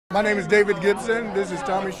My name is David Gibson. This is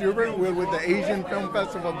Tommy Schubert. We're with the Asian Film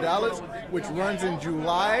Festival of Dallas, which runs in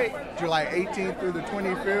July 18th through the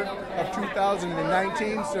 25th of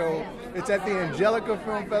 2019. So it's at the Angelica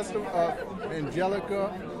Film Festival,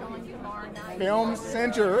 Angelica Film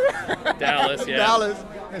Center, Dallas, yeah. Dallas.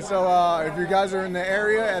 And so if you guys are in the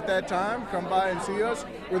area at that time, come by and see us.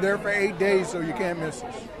 We're there for 8 days, so you can't miss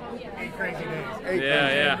us. 8 crazy days.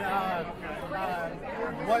 Yeah.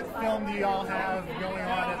 What film do y'all have going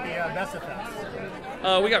on at the Bessa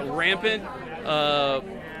Fest? We got Rampant,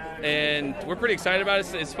 and we're pretty excited about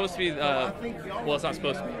it. It's supposed to be, well, it's not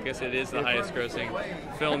supposed to be. I guess it is the highest grossing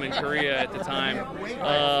film in Korea at the time.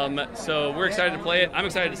 So we're excited to play it. I'm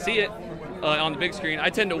excited to see it on the big screen. I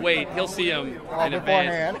tend to wait. He'll see him in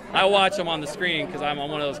advance. I watch him on the screen because I'm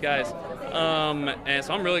one of those guys. And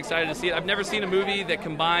so I'm really excited to see it. I've never seen a movie that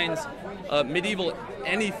combines medieval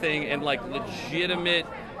anything and like legitimate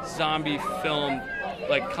zombie film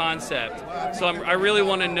like concept. So I really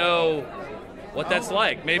want to know what that's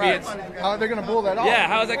like. Maybe it's how are they going to pull that off? Yeah,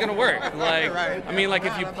 how is that going to work? Like, right. I mean, like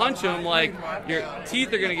if you punch them, like your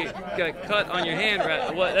teeth are going to get cut on your hand.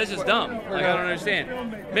 Right? What? That's just dumb. Like I don't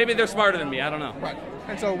understand. Maybe they're smarter than me. I don't know. Right.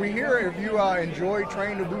 And so we hear if you enjoy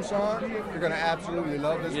Train to Busan, you're going to absolutely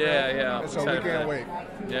love this film. Yeah. And so we can't wait.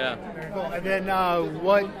 Yeah. Cool. And then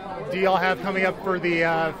what do y'all have coming up for the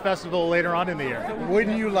festival later on in the year?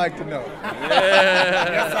 Wouldn't you like to know?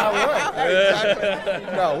 Yes, I would.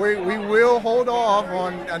 Exactly. No, we will hold off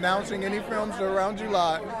on announcing any films around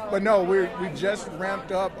July. But no, we just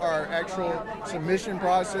ramped up our actual submission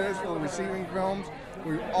process for receiving films.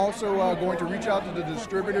 We're also going to reach out to the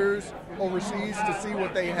distributors overseas to see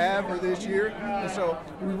what they have for this year. And so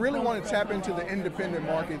we really want to tap into the independent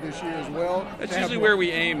market this year as well. That's usually where we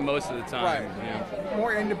aim most of the time. Right. Yeah.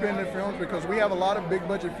 More independent films because we have a lot of big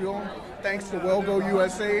budget film. Thanks to Wellgo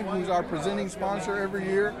USA, who's our presenting sponsor every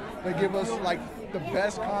year. They give us like the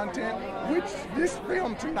best content, which this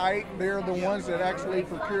film tonight, they're the ones that actually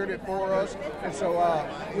procured it for us. And so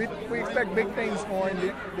we expect big things for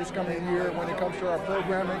this coming year when it comes to our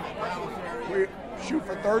programming. We shoot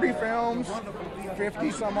for 30 films,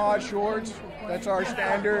 50 some odd shorts. That's our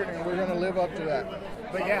standard, and we're going to live up to that.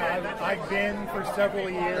 But yeah, I've been for several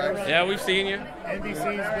years. Yeah, we've seen you. NBC's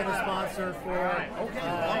been a sponsor for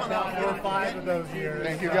about 4 or 5 of those years.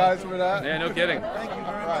 Thank you guys for that. Yeah, no kidding.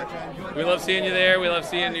 Right. We love seeing you there. We love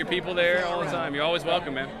seeing your people there all the time. You're always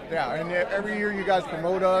welcome, man. Yeah, and every year you guys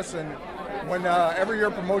promote us, and when every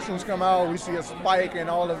year promotions come out, we see a spike in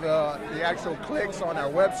all of the actual clicks on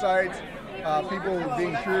our websites. People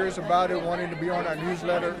being curious about it, wanting to be on our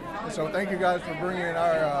newsletter. And so thank you guys for bringing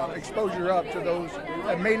our exposure up to those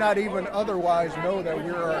that may not even otherwise know that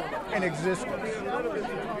we're in existence.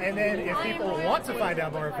 And then if people want to find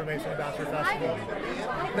out more information about your festival,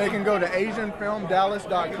 they can go to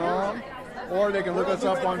AsianFilmDallas.com, or they can look us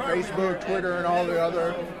up on Facebook, Twitter, and all the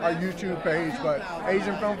other, our YouTube page. But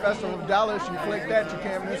Asian Film Festival of Dallas, you click that, you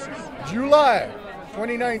can't miss it. July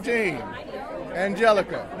 2019,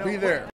 Angelica, be there.